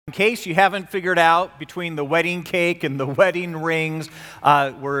In case you haven't figured out, between the wedding cake and the wedding rings,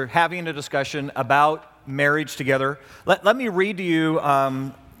 we're having a discussion about marriage together. Let me read to you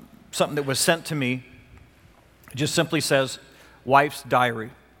something that was sent to me. It just simply says, Wife's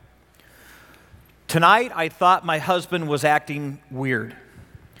Diary. Tonight, I thought my husband was acting weird.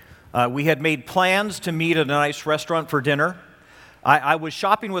 We had made plans to meet at a nice restaurant for dinner. I was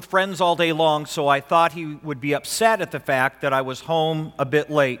shopping with friends all day long, so I thought he would be upset at the fact that I was home a bit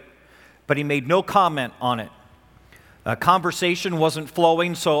late, but he made no comment on it. Conversation wasn't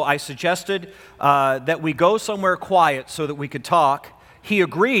flowing, so I suggested that we go somewhere quiet so that we could talk. He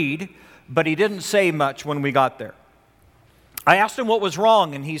agreed, but he didn't say much when we got there. I asked him what was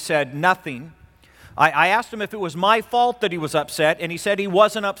wrong, and he said nothing. I asked him if it was my fault that he was upset, and he said he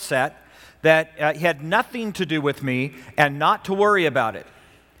wasn't upset, that he had nothing to do with me and not to worry about it.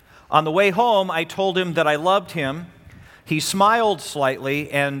 On the way home, I told him that I loved him. He smiled slightly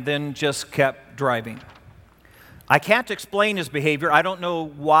and then just kept driving. I can't explain his behavior. I don't know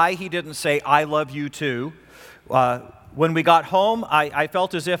why he didn't say, I love you too. When we got home, I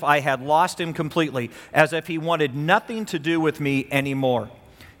felt as if I had lost him completely, as if he wanted nothing to do with me anymore.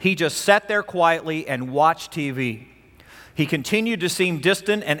 He just sat there quietly and watched TV. He continued to seem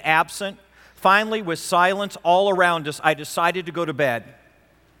distant and absent. Finally, with silence all around us, I decided to go to bed.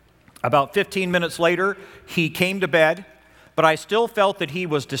 About 15 minutes later, he came to bed, but I still felt that he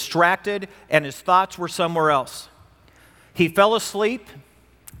was distracted and his thoughts were somewhere else. He fell asleep,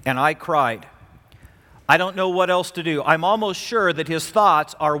 and I cried. I don't know what else to do. I'm almost sure that his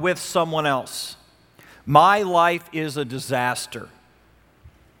thoughts are with someone else. My life is a disaster.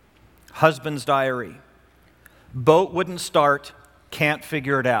 Husband's diary. Boat wouldn't start, can't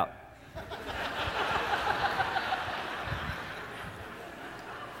figure it out.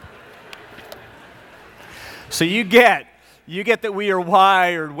 So you get that we are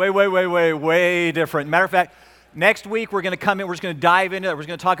wired way different. Matter of fact, next week we're going to come in, we're just going to dive into it. We're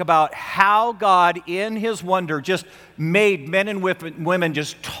going to talk about how God, in His wonder, just made men and women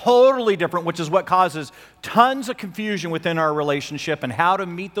just totally different, which is what causes tons of confusion within our relationship and how to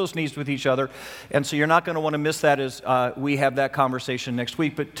meet those needs with each other. And so you're not going to want to miss that as we have that conversation next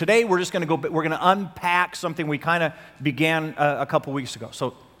week. But today we're just going to we're going to unpack something we kind of began a couple weeks ago.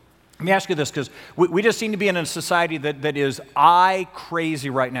 So let me ask you this, because we just seem to be in a society that is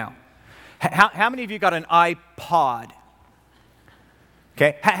crazy right now. How many of you got an iPod?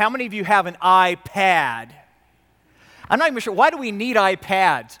 Okay. How many of you have an iPad? I'm not even sure. Why do we need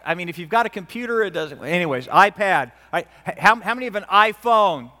iPads? I mean, if you've got a computer, it doesn't. Anyways, iPad. All right. How many have an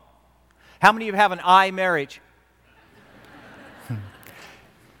iPhone? How many of you have an iMarriage?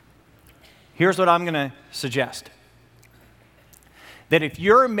 Here's what I'm going to suggest. That if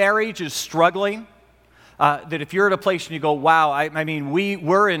your marriage is struggling, that if you're at a place and you go, wow, I mean,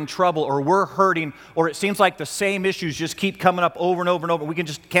 we're in trouble, or we're hurting, or it seems like the same issues just keep coming up over and over and over, we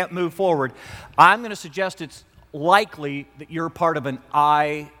can't move forward, I'm going to suggest it's likely that you're part of an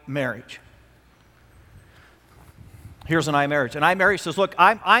iMarriage. Here's an iMarriage. An iMarriage says, look,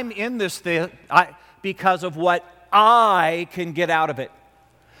 I'm in this thing because of what I can get out of it.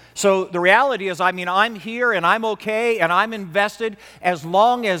 So the reality is, I'm here and I'm okay and I'm invested as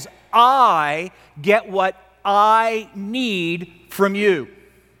long as I get what I need from you.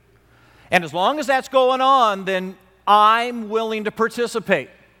 And as long as that's going on, then I'm willing to participate.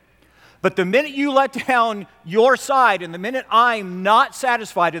 But the minute you let down your side, and the minute I'm not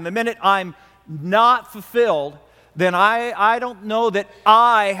satisfied, and the minute I'm not fulfilled, then I don't know that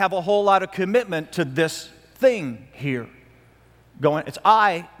I have a whole lot of commitment to this thing here. It's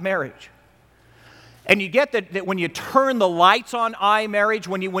iMarriage. And you get that when you turn the lights on iMarriage,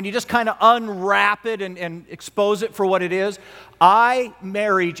 when you just kind of unwrap it and expose it for what it is,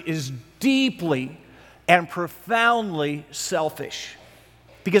 iMarriage is deeply and profoundly selfish.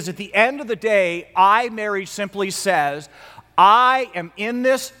 Because at the end of the day, iMarriage simply says, I am in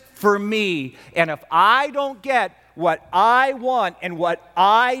this for me, and if I don't get what I want and what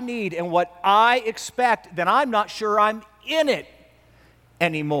I need and what I expect, then I'm not sure I'm in it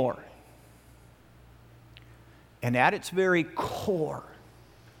anymore. And at its very core,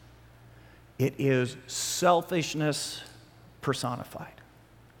 it is selfishness personified.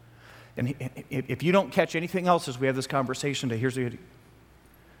 And if you don't catch anything else as we have this conversation today, here's the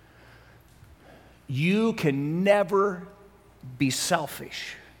you can never be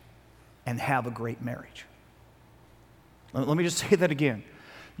selfish and have a great marriage. Let me just say that again.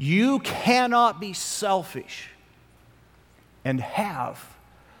 You cannot be selfish and have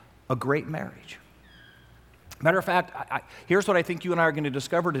a great marriage. Matter of fact, here's what I think you and I are going to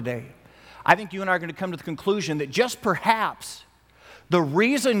discover today. I think you and I are going to come to the conclusion that just perhaps The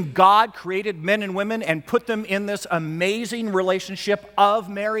reason God created men and women and put them in this amazing relationship of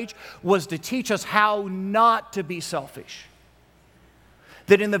marriage was to teach us how not to be selfish.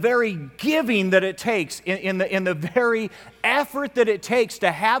 That in the very giving that it takes, in the very effort that it takes to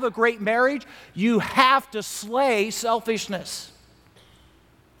have a great marriage, you have to slay selfishness.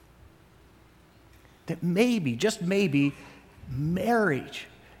 That maybe, just maybe, marriage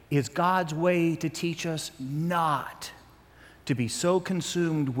is God's way to teach us not to be so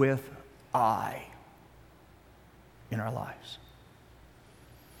consumed with I in our lives.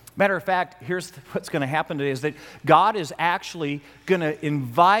 Matter of fact, here's what's going to happen today is that God is actually going to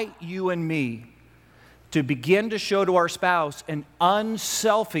invite you and me to begin to show to our spouse an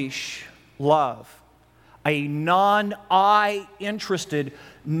unselfish love, a non-I interested,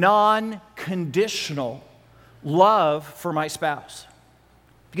 non-conditional love for my spouse.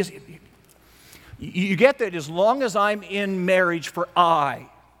 Because you get that as long as I'm in marriage for I,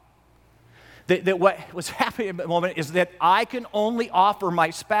 that what was happening at the moment is that I can only offer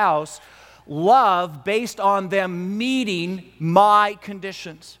my spouse love based on them meeting my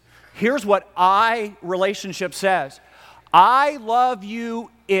conditions. Here's what I relationship says. I love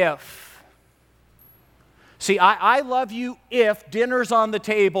you if. See, I love you if dinner's on the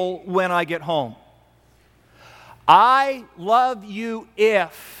table when I get home. I love you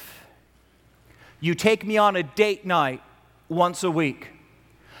if you take me on a date night once a week.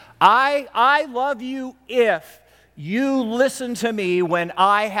 I love you if you listen to me when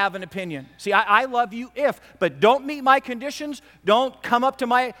I have an opinion. See, I love you if, but don't meet my conditions, don't come up to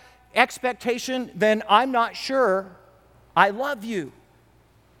my expectation, then I'm not sure I love you.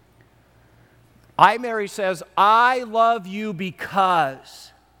 Mary says, I love you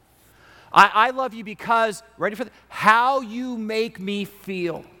because. I love you because, ready for this, how you make me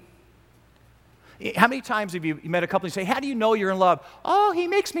feel. How many times have you met a couple and say, how do you know you're in love? Oh, he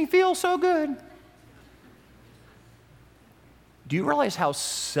makes me feel so good. Do you realize how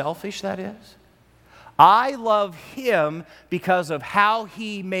selfish that is? I love him because of how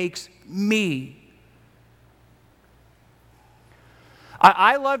he makes me.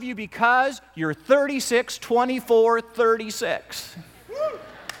 I love you because you're 36, 24, 36.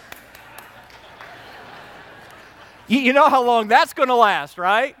 You know how long that's going to last,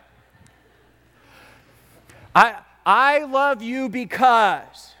 right? I love you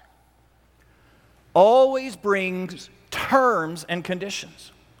because always brings terms and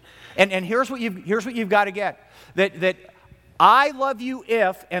conditions. And here's what you've got to get. That I love you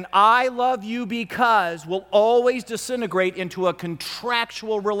if and I love you because will always disintegrate into a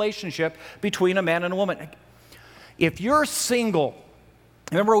contractual relationship between a man and a woman. If you're single,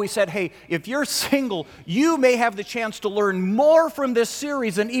 remember we said, hey, if you're single, you may have the chance to learn more from this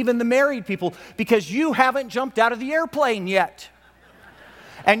series than even the married people because you haven't jumped out of the airplane yet.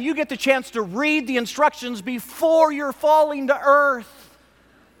 And you get the chance to read the instructions before you're falling to earth.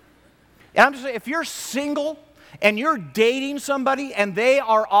 And I'm just saying, if you're single and you're dating somebody and they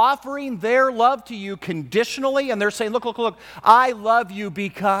are offering their love to you conditionally and they're saying, look, I love you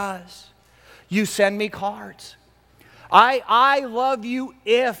because you send me cards. I love you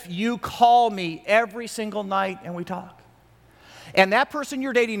if you call me every single night and we talk. And that person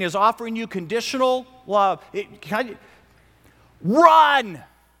you're dating is offering you conditional love. Run!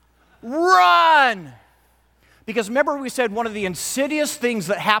 Because remember we said one of the insidious things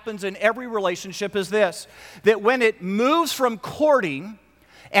that happens in every relationship is this, that when it moves from courting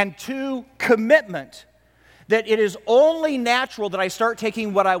and to commitment, that it is only natural that I start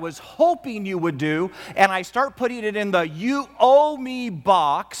taking what I was hoping you would do and I start putting it in the you owe me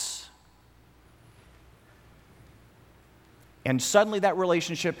box. And suddenly that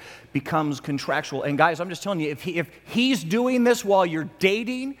relationship becomes contractual. And guys, I'm just telling you, if he's doing this while you're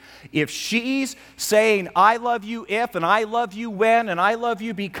dating, if she's saying, I love you if, and I love you when, and I love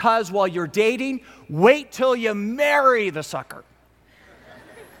you because while you're dating, wait till you marry the sucker.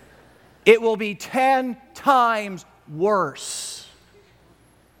 It will be 10 times worse.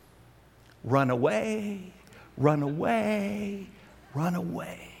 Run away, run away, run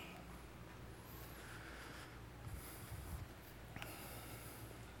away.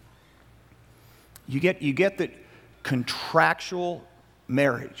 You get that contractual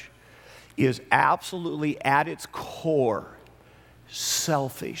marriage is absolutely at its core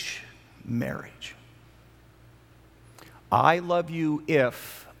selfish marriage. I love you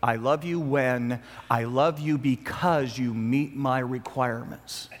if, I love you when, I love you because you meet my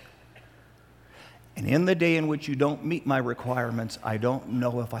requirements. And in the day in which you don't meet my requirements, I don't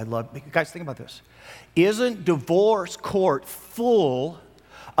know if I love you. Guys, think about this. Isn't divorce court full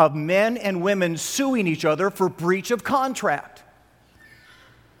of men and women suing each other for breach of contract?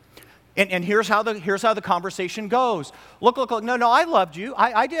 And here's how the conversation goes. Look, no, I loved you.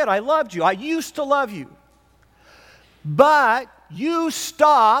 I did. I loved you. I used to love you. But you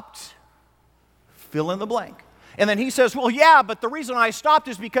stopped, fill in the blank. And then he says, well, yeah, but the reason I stopped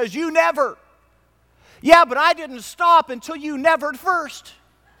is because you never. Yeah, but I didn't stop until you nevered first.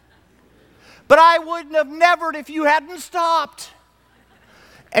 But I wouldn't have nevered if you hadn't stopped.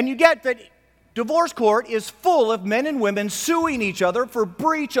 And you get that divorce court is full of men and women suing each other for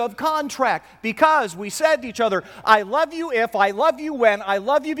breach of contract because we said to each other, I love you if, I love you when, I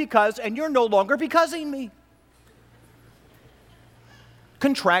love you because, and you're no longer becausing me.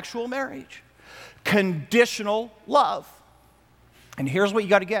 Contractual marriage. Conditional love. And here's what you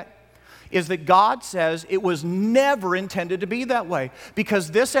got to get, is that God says it was never intended to be that way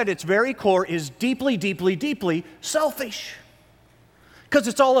because this at its very core is deeply, deeply, deeply selfish. Because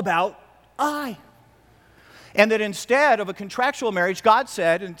it's all about I. And that instead of a contractual marriage, God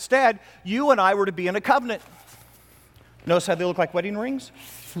said, instead, you and I were to be in a covenant. Notice how they look like wedding rings?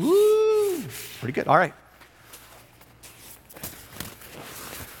 Woo! Pretty good. All right.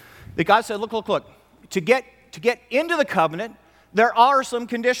 That God said, look. To get into the covenant, there are some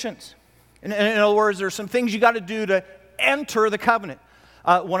conditions. In other words, there's some things you got to do to enter the covenant.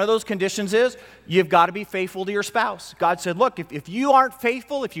 One of those conditions is you've got to be faithful to your spouse. God said, look, if you aren't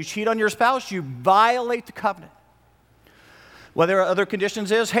faithful, if you cheat on your spouse, you violate the covenant. Well, there are other conditions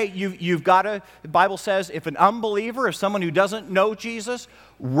is, hey, you've got to, the Bible says, if an unbeliever, if someone who doesn't know Jesus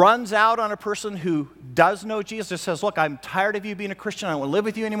runs out on a person who does know Jesus, says, look, I'm tired of you being a Christian, I don't want to live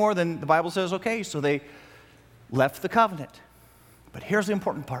with you anymore, then the Bible says, okay, so they left the covenant. But here's the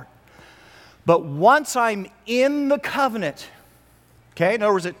important part. But once I'm in the covenant, okay, in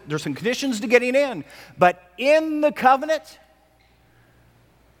other words, there's some conditions to getting in, but in the covenant,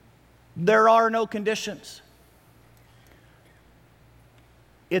 there are no conditions.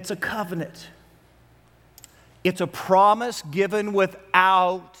 It's a covenant. It's a promise given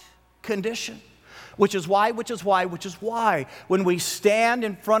without condition. Which is why, when we stand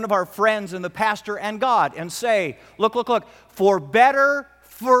in front of our friends and the pastor and God and say, look, for better,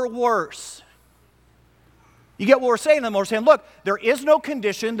 for worse. You get what we're saying to them? We're saying, look, there is no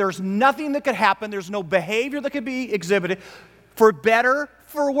condition, there's nothing that could happen, there's no behavior that could be exhibited. For better,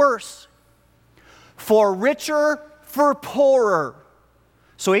 for worse. For richer, for poorer.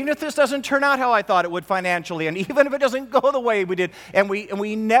 So even if this doesn't turn out how I thought it would financially, and even if it doesn't go the way we did, and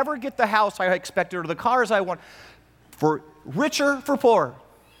we never get the house I expected or the cars I want, for richer, for poorer,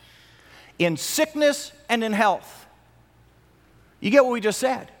 in sickness and in health. You get what we just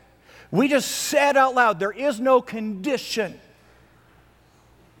said? We just said out loud, there is no condition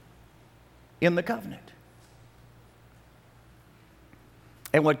in the covenant.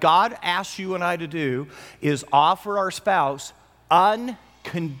 And what God asks you and I to do is offer our spouse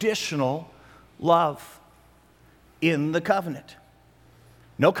unconditional love in the covenant.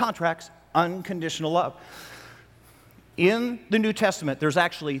 No contracts, unconditional love. In the New Testament, there's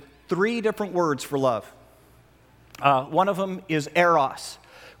actually 3 different words for love. One of them is eros,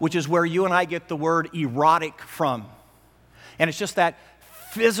 which is where you and I get the word erotic from. And it's just that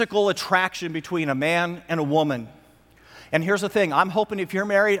physical attraction between a man and a woman. And here's the thing, I'm hoping if you're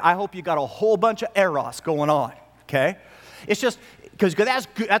married, I hope you got a whole bunch of eros going on, okay? It's just, because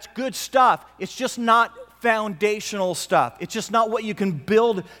that's good stuff. It's just not foundational stuff. It's just not what you can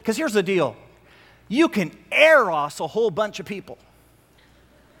build. Because here's the deal. You can eros a whole bunch of people.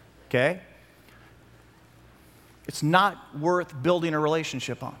 Okay? It's not worth building a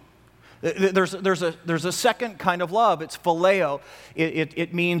relationship on. There's a second kind of love. It's phileo.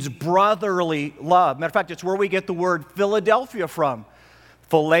 It means brotherly love. Matter of fact, it's where we get the word Philadelphia from.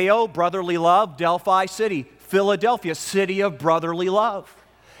 Phileo, brotherly love, Delphi city. Philadelphia, city of brotherly love.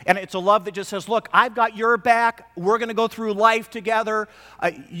 And it's a love that just says, look, I've got your back. We're going to go through life together.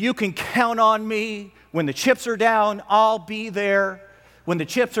 You can count on me. When the chips are down, I'll be there. When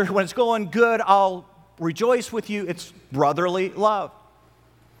it's going good, I'll rejoice with you. It's brotherly love.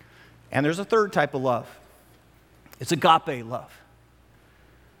 And there's a third type of love. It's agape love.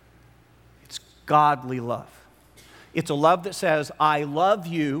 It's godly love. It's a love that says, I love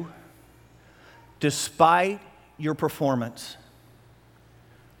you despite your performance.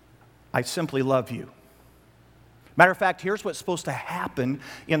 I simply love you. Matter of fact, here's what's supposed to happen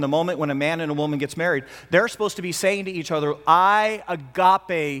in the moment when a man and a woman gets married. They're supposed to be saying to each other, I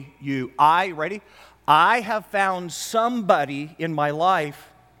agape you. I have found somebody in my life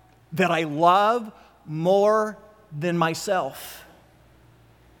that I love more than myself.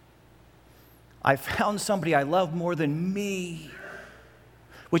 I found somebody I love more than me.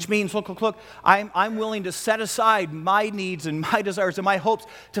 Which means, look, I'm willing to set aside my needs and my desires and my hopes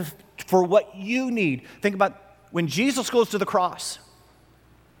for what you need. Think about when Jesus goes to the cross,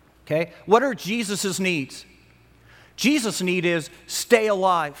 okay? What are Jesus' needs? Jesus' need is stay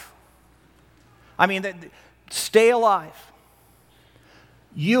alive. I mean, stay alive.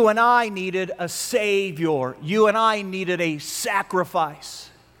 You and I needed a Savior. You and I needed a sacrifice.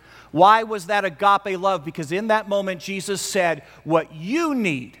 Why was that agape love? Because in that moment, Jesus said, what you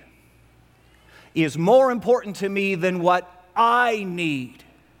need is more important to me than what I need.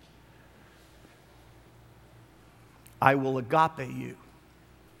 I will agape you.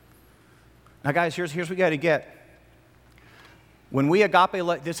 Now, guys, here's what we got to get. When we agape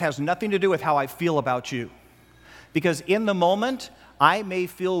love, this has nothing to do with how I feel about you. Because in the moment, I may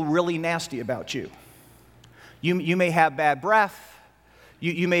feel really nasty about you. You may have bad breath.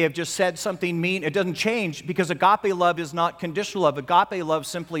 You may have just said something mean. It doesn't change because agape love is not conditional love. Agape love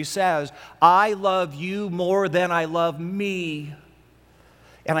simply says, I love you more than I love me.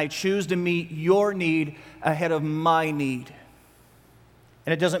 And I choose to meet your need ahead of my need.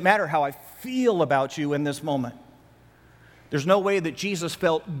 And it doesn't matter how I feel about you in this moment. There's no way that Jesus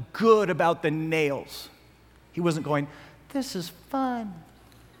felt good about the nails. He wasn't going, this is fun.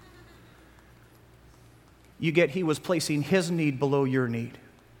 You get, he was placing his need below your need.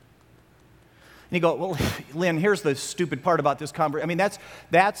 And you go, well, Lynn, here's the stupid part about this conversation. I mean,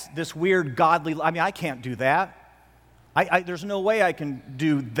 that's this weird godly, I mean, I can't do that. There's no way I can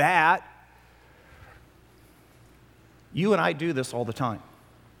do that. You and I do this all the time.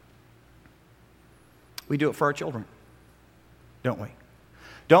 We do it for our children, don't we?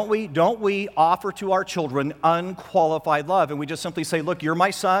 Don't we offer to our children unqualified love? And we just simply say, look, you're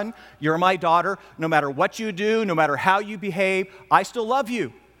my son, you're my daughter. No matter what you do, no matter how you behave, I still love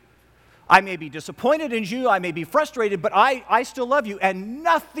you. I may be disappointed in you, I may be frustrated, but I still love you. And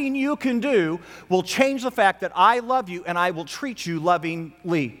nothing you can do will change the fact that I love you and I will treat you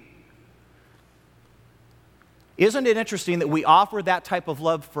lovingly. Isn't it interesting that we offer that type of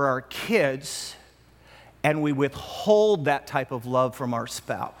love for our kids and we withhold that type of love from our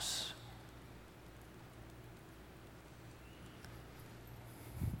spouse?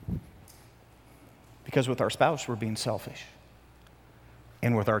 Because with our spouse, we're being selfish.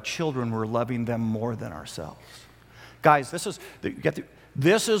 And with our children, we're loving them more than ourselves. Guys,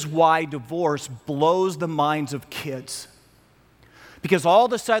 this is why divorce blows the minds of kids. Because all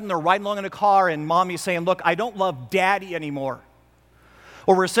of a sudden, they're riding along in a car and mommy's saying, look, I don't love daddy anymore.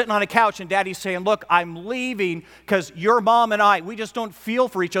 Or we're sitting on a couch and daddy's saying, look, I'm leaving because your mom and we just don't feel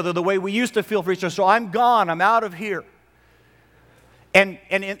for each other the way we used to feel for each other, so I'm gone, I'm out of here.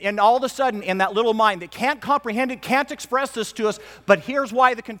 And all of a sudden, in that little mind that can't comprehend it, can't express this to us, but here's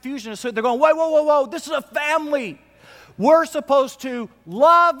why the confusion is. So they're going, whoa, this is a family. We're supposed to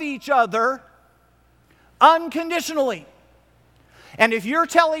love each other unconditionally. And if you're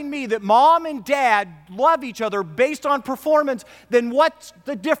telling me that mom and dad love each other based on performance, then what's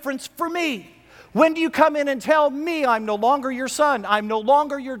the difference for me? When do you come in and tell me I'm no longer your son, I'm no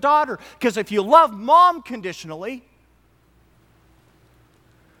longer your daughter? Because if you love mom conditionally,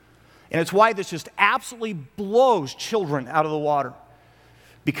 and it's why this just absolutely blows children out of the water.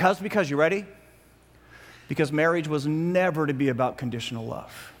 Because you ready? Because marriage was never to be about conditional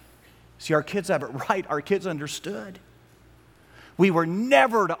love. See, our kids have it right. Our kids understood. We were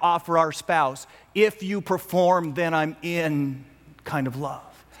never to offer our spouse, if you perform, then I'm in kind of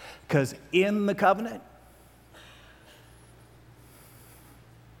love. Because in the covenant,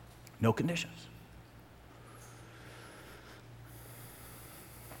 no conditions.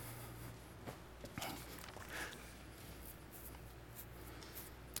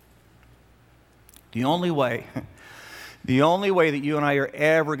 The only way that you and I are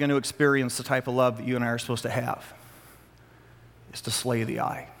ever going to experience the type of love that you and I are supposed to have is to slay the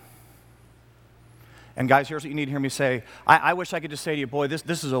eye. And guys, here's what you need to hear me say. I wish I could just say to you, boy,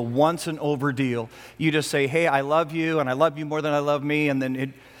 this is a once and over deal. You just say, hey, I love you, and I love you more than I love me, and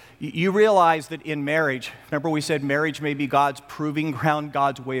then you realize that in marriage, remember we said marriage may be God's proving ground,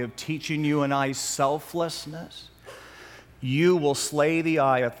 God's way of teaching you and I selflessness. You will slay the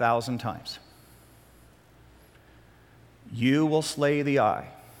eye 1,000 times. You will slay the eye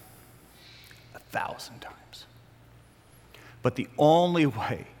 1,000 times. But the only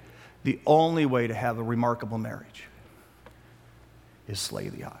way to have a remarkable marriage is slay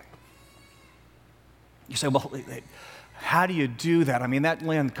the eye. You say, well, how do you do that? I mean,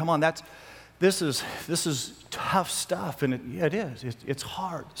 Lynn, come on, this is tough stuff, and it is. It's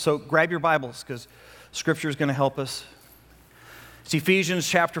hard. So grab your Bibles, because Scripture is going to help us. It's Ephesians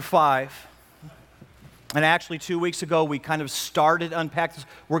chapter 5. And actually, 2 weeks ago, we kind of started to unpack this.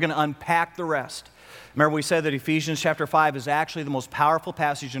 We're going to unpack the rest. Remember, we said that Ephesians chapter 5 is actually the most powerful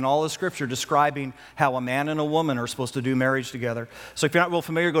passage in all of Scripture describing how a man and a woman are supposed to do marriage together. So if you're not real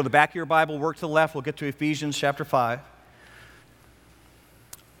familiar, go to the back of your Bible, work to the left. We'll get to Ephesians chapter 5.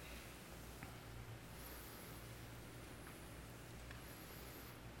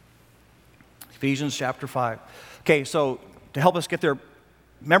 Ephesians chapter 5. Okay, so to help us get there,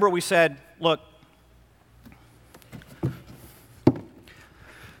 remember we said, look,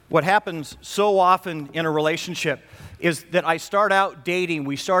 what happens so often in a relationship is that I start out dating,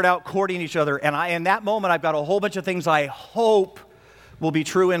 we start out courting each other, and in that moment I've got a whole bunch of things I hope will be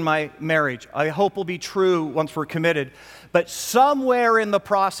true in my marriage. I hope will be true once we're committed. But somewhere in the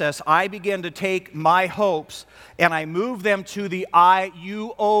process, I begin to take my hopes and I move them to the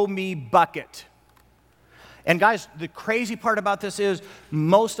you owe me bucket. And guys, the crazy part about this is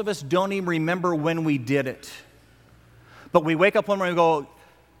most of us don't even remember when we did it. But we wake up one morning and go,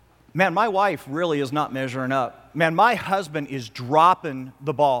 man, my wife really is not measuring up. Man, my husband is dropping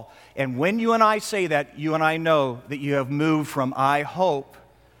the ball. And when you and I say that, you and I know that you have moved from I hope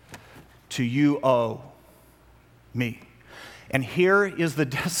to you owe me. And here is the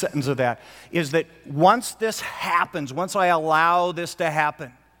death sentence of that, is that once this happens, once I allow this to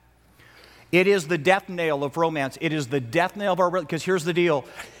happen, it is the death nail of romance. It is the death nail of our relationship. Because here's the deal.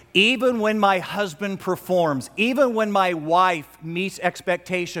 Even when my husband performs, even when my wife meets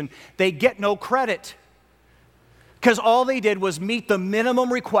expectation, they get no credit. Because all they did was meet the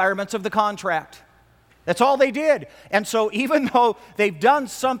minimum requirements of the contract. That's all they did. And so even though they've done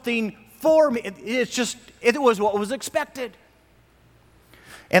something for me, it was what was expected.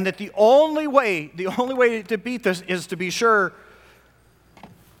 And that the only way to beat this is to be sure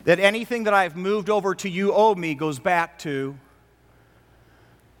that anything that I've moved over to you owe me goes back to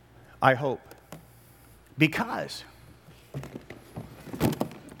I hope. Because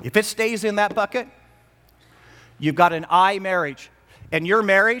if it stays in that bucket, you've got an I marriage. And your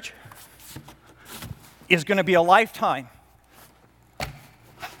marriage is going to be a lifetime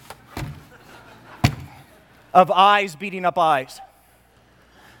of eyes beating up eyes.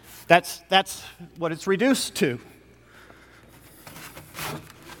 That's what it's reduced to.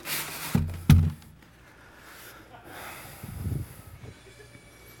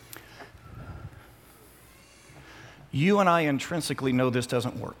 You and I intrinsically know this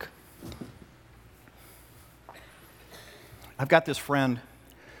doesn't work. I've got this friend,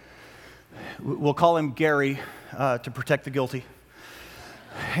 we'll call him Gary to protect the guilty.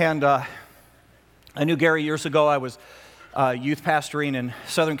 And I knew Gary years ago. I was youth pastoring in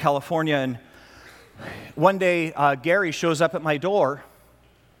Southern California, and one day Gary shows up at my door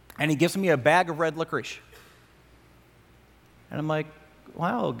and he gives me a bag of red licorice. And I'm like,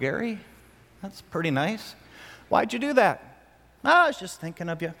 wow, Gary, that's pretty nice. Why'd you do that? I was just thinking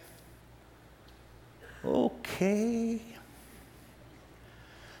of you. Okay.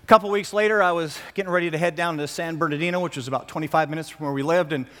 A couple weeks later, I was getting ready to head down to San Bernardino, which was about 25 minutes from where we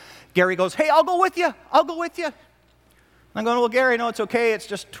lived, and Gary goes, hey, I'll go with you. I'm going, well, Gary, no, it's okay. It's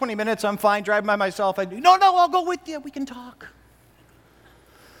just 20 minutes. I'm fine driving by myself. No, I'll go with you. We can talk.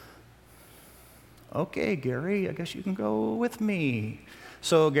 Okay, Gary, I guess you can go with me.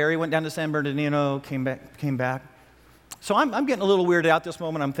 So Gary went down to San Bernardino, came back. So I'm getting a little weirded out this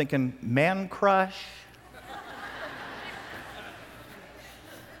moment. I'm thinking, man crush?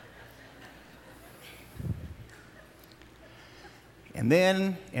 And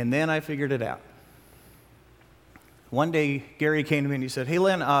then I figured it out. One day, Gary came to me and he said, hey,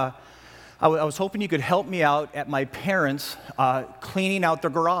 Lynn, I was hoping you could help me out at my parents' cleaning out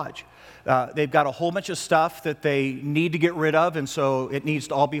their garage. They've got a whole bunch of stuff that they need to get rid of, and so it needs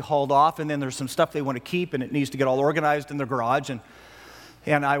to all be hauled off, and then there's some stuff they want to keep, and it needs to get all organized in their garage,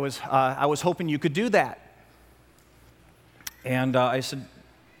 and I was hoping you could do that. And I said,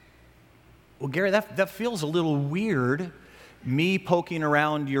 well, Gary, that feels a little weird, me poking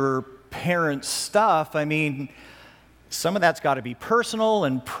around your parents' stuff. I mean, some of that's got to be personal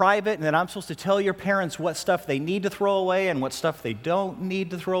and private, and then I'm supposed to tell your parents what stuff they need to throw away and what stuff they don't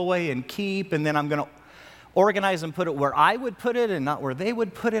need to throw away and keep, and then I'm going to organize and put it where I would put it and not where they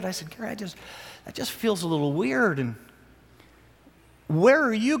would put it. I said, Gary, that just feels a little weird, and where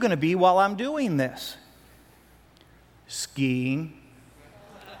are you going to be while I'm doing this? Skiing.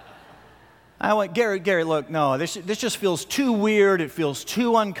 I went, Gary, look, no, this just feels too weird. It feels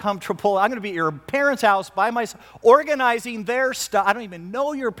too uncomfortable. I'm going to be at your parents' house by myself, organizing their stuff. I don't even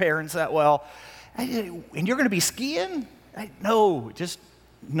know your parents that well. And you're going to be skiing? No,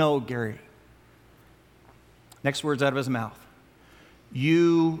 Gary. Next words out of his mouth.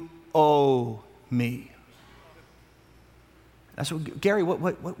 You owe me. I said, Gary,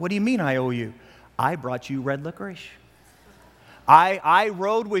 what do you mean I owe you? I brought you red licorice. I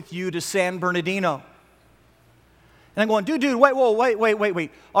rode with you to San Bernardino. And I'm going, dude, wait.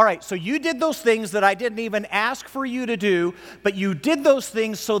 All right, so you did those things that I didn't even ask for you to do, but you did those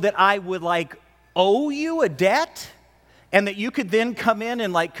things so that I would owe you a debt? And that you could then come in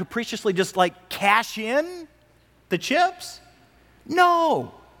and capriciously just cash in the chips?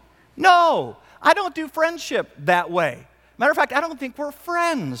 No, I don't do friendship that way. Matter of fact, I don't think we're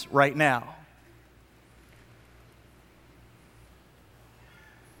friends right now.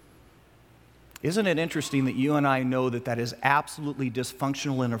 Isn't it interesting that you and I know that is absolutely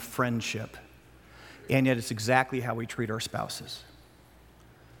dysfunctional in a friendship, and yet it's exactly how we treat our spouses?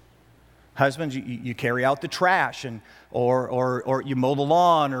 Husbands, you carry out the trash, or you mow the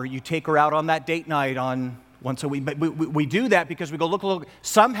lawn, or you take her out on that date night on once a week. But we do that because we go, look,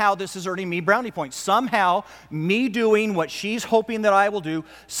 somehow this is earning me brownie points. Somehow me doing what she's hoping that I will do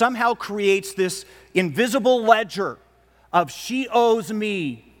somehow creates this invisible ledger of she owes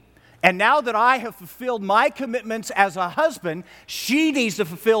me. And now that I have fulfilled my commitments as a husband, she needs to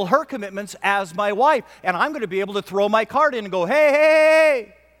fulfill her commitments as my wife. And I'm going to be able to throw my card in and go,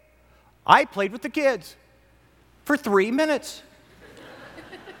 hey, I played with the kids for 3 minutes.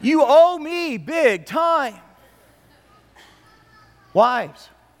 You owe me big time. Wives.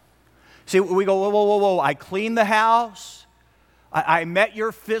 See, we go, whoa. I cleaned the house. I met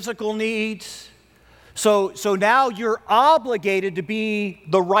your physical needs. So now you're obligated to be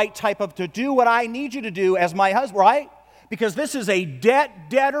the right type of, to do what I need you to do as my husband, right? Because this is a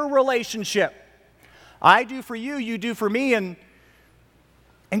debtor relationship. I do for you, you do for me. And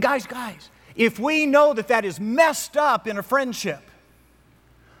guys, if we know that is messed up in a friendship,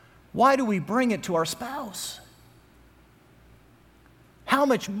 why do we bring it to our spouse? How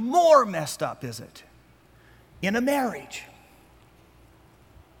much more messed up is it in a marriage?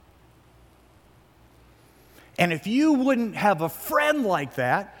 And if you wouldn't have a friend like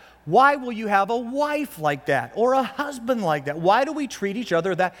that, why will you have a wife like that or a husband like that? Why do we treat each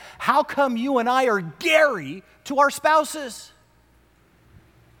other that? How come you and I are Gary to our spouses?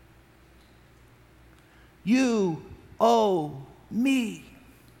 You owe me.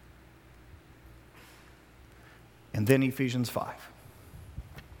 And then Ephesians 5.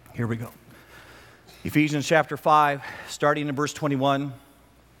 Here we go. Ephesians chapter 5, starting in verse 21.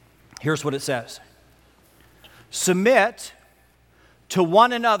 Here's what it says. Submit to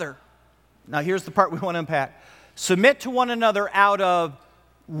one another. Now here's the part we want to unpack. Submit to one another out of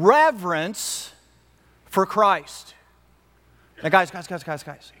reverence for Christ. Now guys,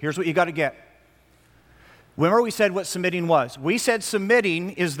 here's what you got to get. Remember we said what submitting was. We said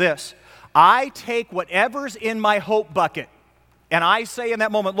submitting is this. I take whatever's in my hope bucket, and I say in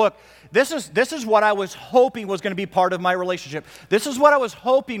that moment, look, this is what I was hoping was going to be part of my relationship. This is what I was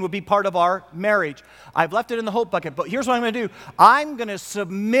hoping would be part of our marriage. I've left it in the hope bucket, but here's what I'm going to do. I'm going to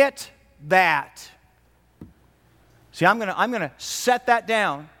submit that. See, I'm going to set that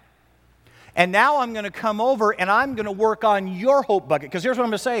down. And now I'm going to come over and I'm going to work on your hope bucket. Because here's what I'm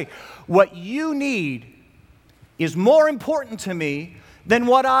going to say. What you need is more important to me than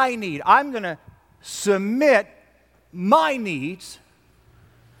what I need. I'm going to submit my needs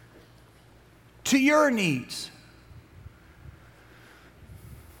to your needs.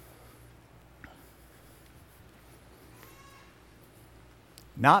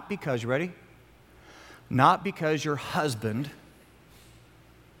 Not because, you ready? Not because your husband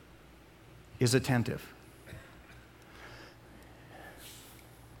is attentive.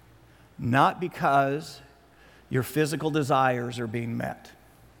 Not because your physical desires are being met.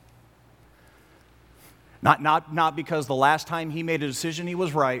 Not because the last time he made a decision he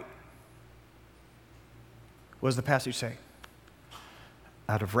was right. What does the passage say?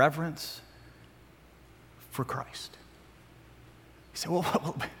 Out of reverence for Christ. You say,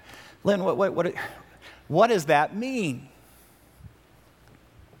 well, Lynn, what does that mean?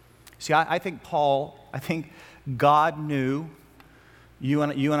 See, I think God knew you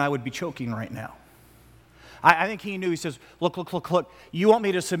and I would be choking right now. I think he knew. He says, look, you want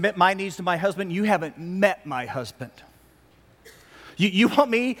me to submit my needs to my husband? You haven't met my husband. You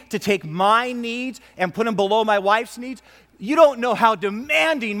want me to take my needs and put them below my wife's needs? You don't know how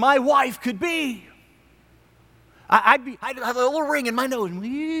demanding my wife could be. I'd have a little ring in my nose.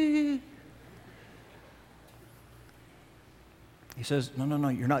 He says, no,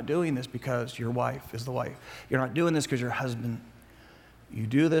 you're not doing this because your wife is the wife. You're not doing this because your husband. You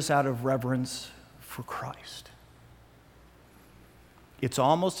do this out of reverence for Christ. It's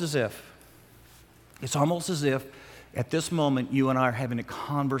almost as if at this moment you and I are having a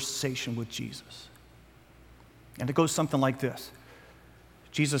conversation with Jesus. And it goes something like this.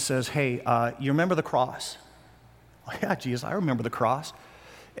 Jesus says, hey, you remember the cross? Oh, yeah, Jesus, I remember the cross.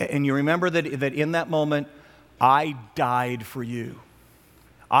 And you remember that in that moment, I died for you.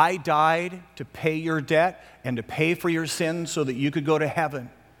 I died to pay your debt and to pay for your sins so that you could go to heaven.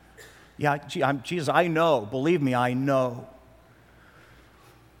 Yeah, Jesus, I know. Believe me, I know.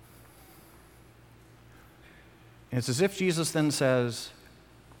 And it's as if Jesus then says,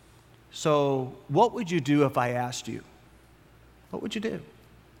 so what would you do if I asked you? What would you do?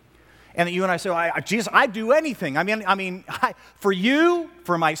 And you and I say, Jesus, I'd do anything. For you,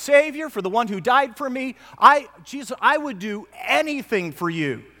 for my Savior, for the one who died for me, Jesus, I would do anything for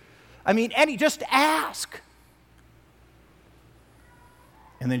you. Just ask.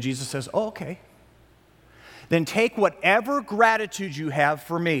 And then Jesus says, oh, okay. Then take whatever gratitude you have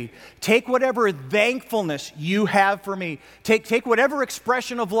for me. Take whatever thankfulness you have for me. Take whatever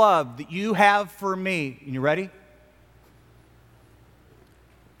expression of love that you have for me. And you ready?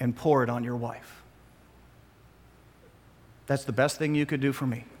 And pour it on your wife. That's the best thing you could do for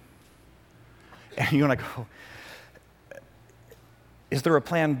me. And you and I go, is there a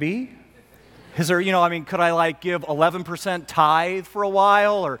plan B? Is there, could I give 11% tithe for a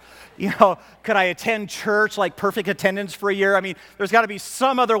while? Or, could I attend church perfect attendance for a year? There's got to be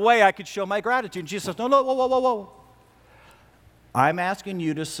some other way I could show my gratitude. And Jesus says, no, whoa. I'm asking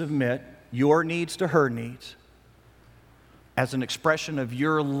you to submit your needs to her needs as an expression of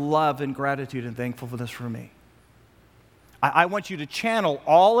your love and gratitude and thankfulness for me. I want you to channel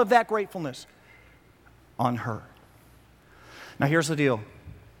all of that gratefulness on her. Now, here's the deal.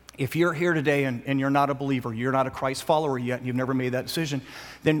 If you're here today and you're not a believer, you're not a Christ follower yet, and you've never made that decision,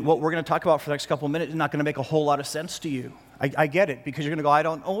 then what we're going to talk about for the next couple of minutes is not going to make a whole lot of sense to you. I get it, because you're going to go, I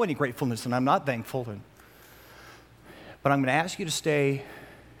don't owe any gratefulness, and I'm not thankful. But I'm going to ask you to stay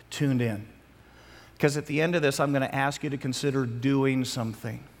tuned in, because at the end of this, I'm going to ask you to consider doing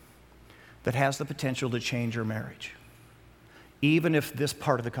something that has the potential to change your marriage, even if this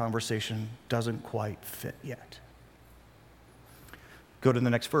part of the conversation doesn't quite fit yet. Go to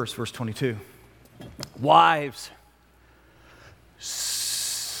the next verse, verse 22. Wives,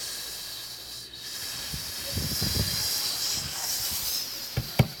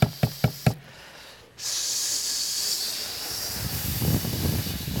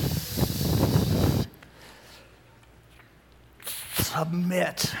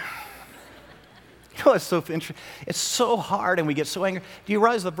 It's so interesting. It's so hard, and we get so angry. Do you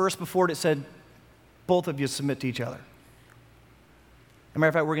realize the verse before it said, both of you submit to each other? As a matter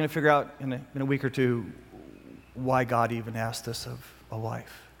of fact, we're going to figure out in a week or two why God even asked this of a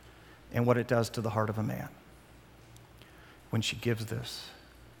wife and what it does to the heart of a man when she gives this.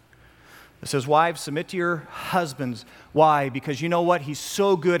 It says, wives, submit to your husbands. Why? Because you know what? He's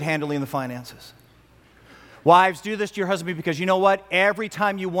so good handling the finances. Wives, do this to your husband because you know what? Every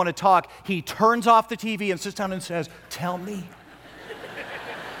time you want to talk, he turns off the TV and sits down and says, tell me.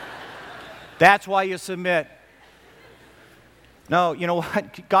 That's why you submit. No, you know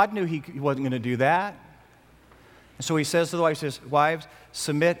what? God knew he wasn't going to do that. And so he says to the wife, he says, wives,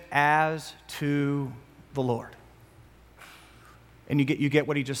 submit as to the Lord. And you get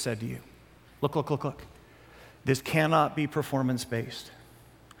what he just said to you. Look. This cannot be performance-based.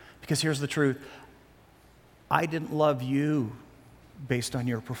 Because here's the truth. I didn't love you based on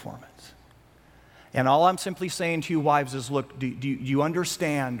your performance. And all I'm simply saying to you, wives, is look, do you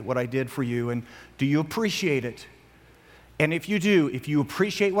understand what I did for you? And do you appreciate it? And if you do, if you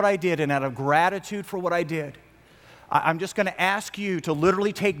appreciate what I did and out of gratitude for what I did, I'm just going to ask you to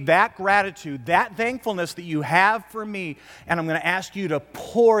literally take that gratitude, that thankfulness that you have for me, and I'm going to ask you to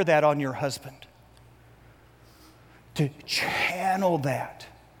pour that on your husband. To channel that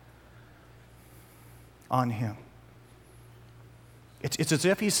on him. It's as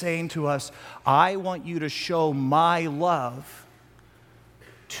if he's saying to us, I want you to show my love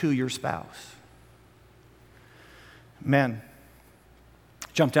to your spouse. Men,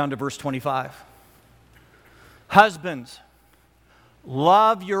 jump down to verse 25. Husbands,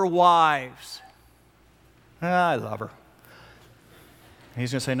 love your wives. I love her. And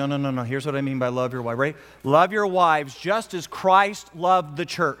he's going to say, no. Here's what I mean by love your wife, right? Love your wives just as Christ loved the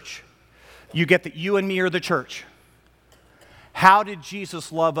church. You get that you and me are the church. How did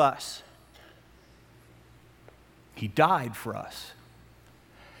Jesus love us? He died for us.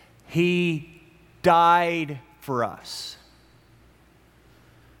 He died for us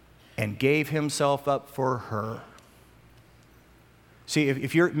and gave himself up for her. See,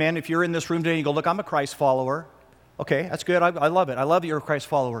 if you're in this room today and you go, look, I'm a Christ follower. Okay, that's good. I love it. I love that you're a Christ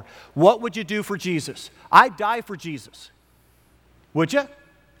follower. What would you do for Jesus? I'd die for Jesus. Would you?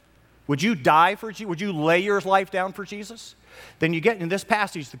 Would you die for Jesus? Would you lay your life down for Jesus? Then you get in this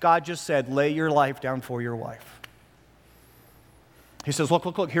passage that God just said, lay your life down for your wife. He says,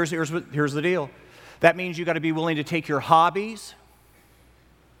 look, here's the deal. That means you got to be willing to take your hobbies,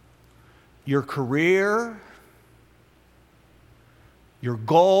 your career, your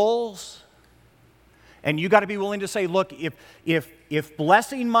goals, and you got to be willing to say, look, if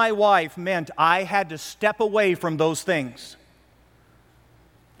blessing my wife meant I had to step away from those things,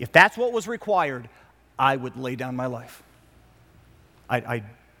 if that's what was required, I would lay down my life. I'd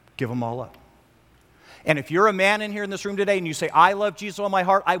give them all up. And if you're a man in here in this room today and you say, I love Jesus on my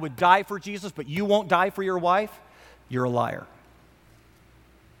heart, I would die for Jesus, but you won't die for your wife, you're a liar.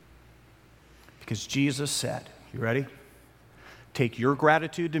 Because Jesus said, you ready? Take your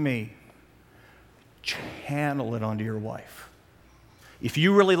gratitude to me, channel it onto your wife. If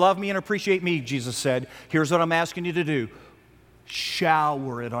you really love me and appreciate me, Jesus said, here's what I'm asking you to do.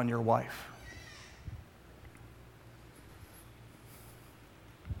 Shower it on your wife.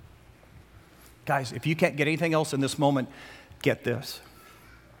 Guys, if you can't get anything else in this moment, get this.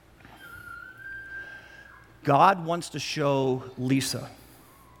 God wants to show Lisa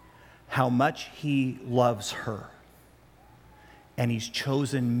how much he loves her. And he's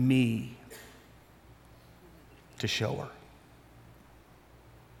chosen me to show her.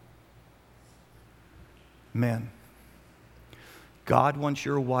 Men, God wants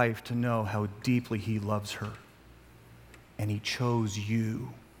your wife to know how deeply he loves her. And he chose you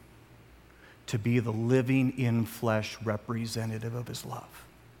to be the living in flesh representative of his love.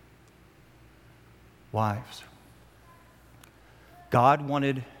 Wives, God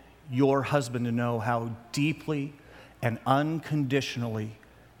wanted your husband to know how deeply and unconditionally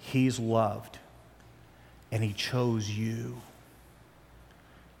he's loved, and he chose you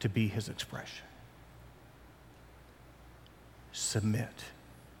to be his expression. Submit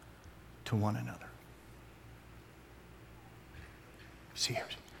to one another. See here,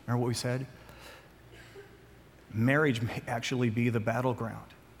 remember what we said? Marriage may actually be the battleground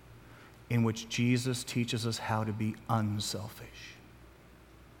in which Jesus teaches us how to be unselfish.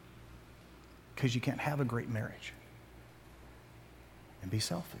 Because you can't have a great marriage and be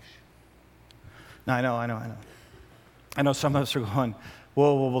selfish. Now, I know some of us are going,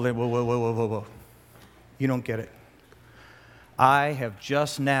 whoa. You don't get it. I have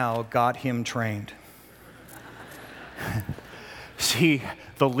just now got him trained. See,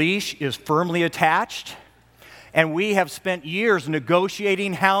 the leash is firmly attached, and we have spent years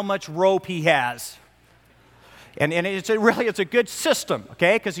negotiating how much rope he has. And it's a good system,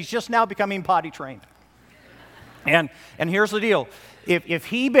 okay? Because he's just now becoming potty trained. And here's the deal. If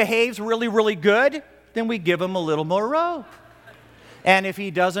he behaves really, really good, then we give him a little more rope. And if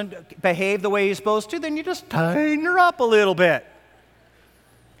he doesn't behave the way he's supposed to, then you just tighten her up a little bit.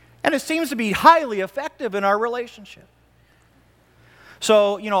 And it seems to be highly effective in our relationship.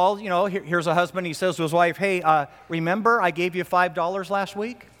 So, here's a husband, he says to his wife, hey, remember I gave you $5 last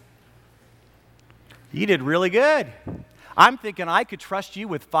week? You did really good. I'm thinking I could trust you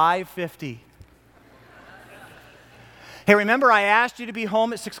with $5.50. Hey, remember I asked you to be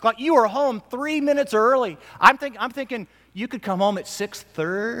home at 6 o'clock? You were home 3 minutes early. I'm thinking you could come home at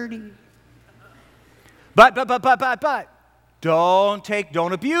 6:30. But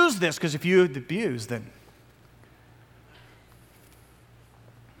don't abuse this, because if you abuse, then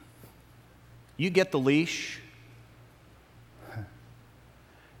you get the leash.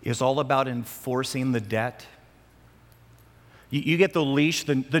 Is all about enforcing the debt. You get the leash,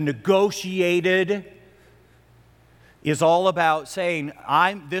 the negotiated is all about saying,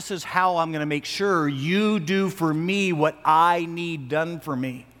 this is how I'm going to make sure you do for me what I need done for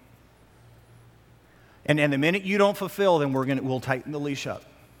me. And the minute you don't fulfill, then we'll tighten the leash up.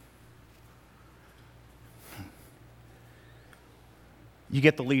 You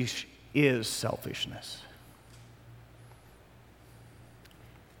get the leash is selfishness.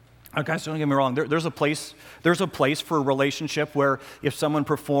 Guys, don't get me wrong. There's a place for a relationship where if someone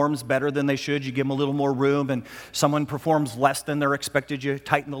performs better than they should, you give them a little more room, and someone performs less than they're expected, you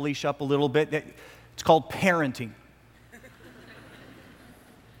tighten the leash up a little bit. It's called parenting.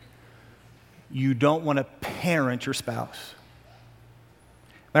 You don't want to parent your spouse.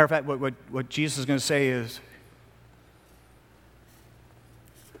 Matter of fact, what Jesus is going to say is,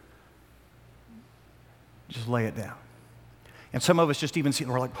 just lay it down. And some of us just even see it,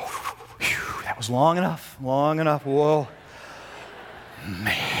 and we're like, whew, that was long enough, whoa.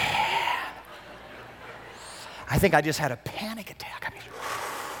 Man. I think I just had a panic attack.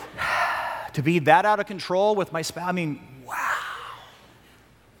 To be that out of control with my spouse, wow.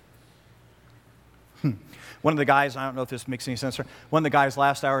 One of the guys, I don't know if this makes any sense, one of the guys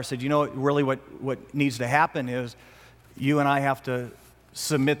last hour said, you know, really what needs to happen is you and I have to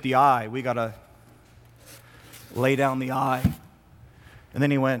submit the I. We got to lay down the I. And then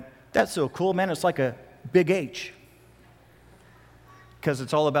he went, that's so cool, man. It's like a big H. Because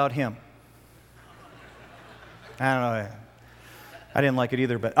it's all about him. I don't know. I didn't like it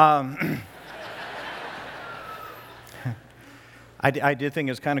either, but I did think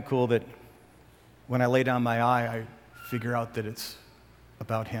it's kind of cool that when I lay down my I, I figure out that it's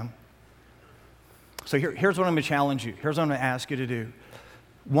about him. So here's what I'm going to challenge you. Here's what I'm going to ask you to do.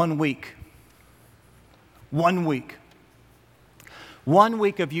 1 week. 1 week. 1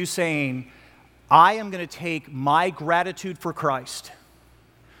 week of you saying, I am going to take my gratitude for Christ,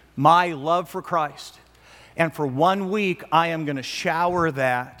 my love for Christ, and for 1 week, I am going to shower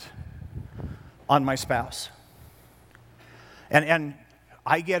that on my spouse. And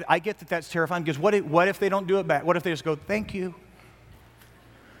I get that that's terrifying, because what if they don't do it back? What if they just go, thank you?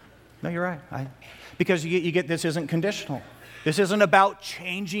 No, you're right. Because you get this isn't conditional. This isn't about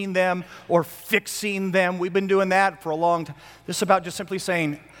changing them or fixing them. We've been doing that for a long time. This is about just simply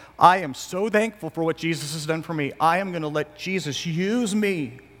saying, I am so thankful for what Jesus has done for me. I am going to let Jesus use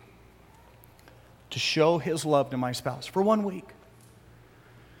me to show his love to my spouse for 1 week.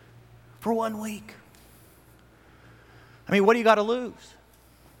 For 1 week. I mean, what do you got to lose?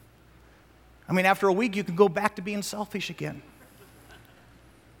 I mean, after a week, you can go back to being selfish again.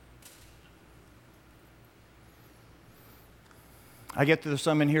 I get to there's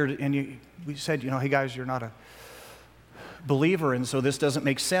some in here, and we said, hey guys, you're not a believer, and so this doesn't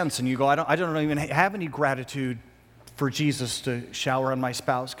make sense. And you go, I don't even have any gratitude for Jesus to shower on my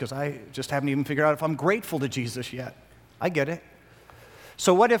spouse, because I just haven't even figured out if I'm grateful to Jesus yet. I get it.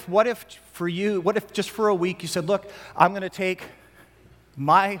 So what if just for a week you said, look, I'm going to take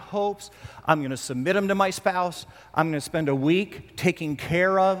my hopes, I'm going to submit them to my spouse, I'm going to spend a week taking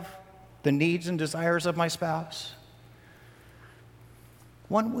care of the needs and desires of my spouse.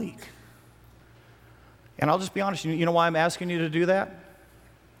 1 week. And I'll just be honest, you know why I'm asking you to do that?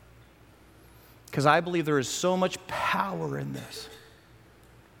 Because I believe there is so much power in this.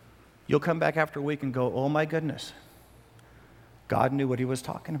 You'll come back after a week and go, oh my goodness, God knew what he was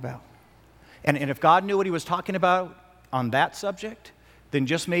talking about. And if God knew what he was talking about on that subject, then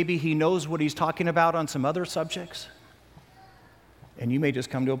just maybe he knows what he's talking about on some other subjects. And you may just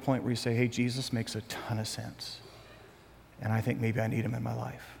come to a point where you say, hey, Jesus makes a ton of sense. And I think maybe I need him in my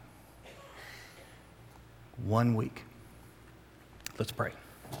life. 1 week. Let's pray.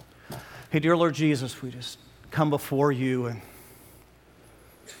 Hey, dear Lord Jesus, we just come before you, and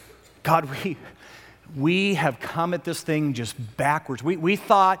God, we have come at this thing just backwards. We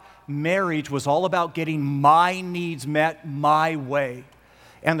thought marriage was all about getting my needs met my way,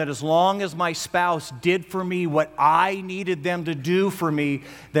 and that as long as my spouse did for me what I needed them to do for me,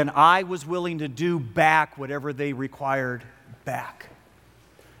 then I was willing to do back whatever they required back.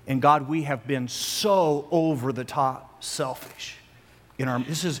 And God, we have been so over the top selfish.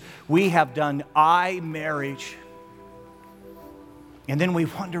 We have done marriage, and then we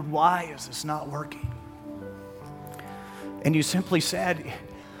wondered, why is this not working? And you simply said,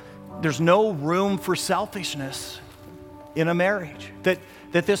 there's no room for selfishness in a marriage. That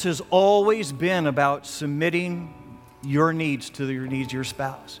this has always been about submitting your needs to your needs of your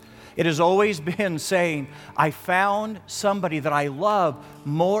spouse. It has always been saying, I found somebody that I love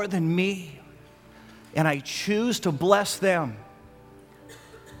more than me, and I choose to bless them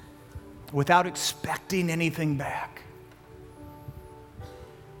without expecting anything back.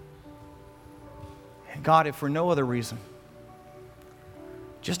 And God, if for no other reason,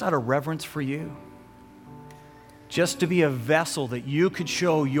 just out of reverence for you, just to be a vessel that you could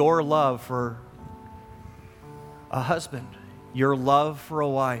show your love for a husband, your love for a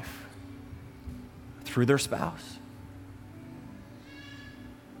wife through their spouse,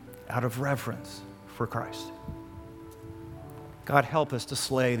 out of reverence for Christ. God, help us to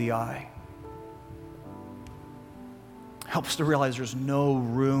slay the I. Help us to realize there's no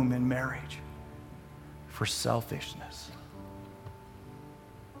room in marriage for selfishness.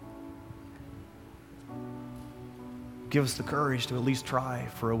 Give us the courage to at least try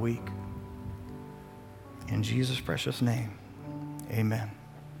for a week. In Jesus' precious name, amen.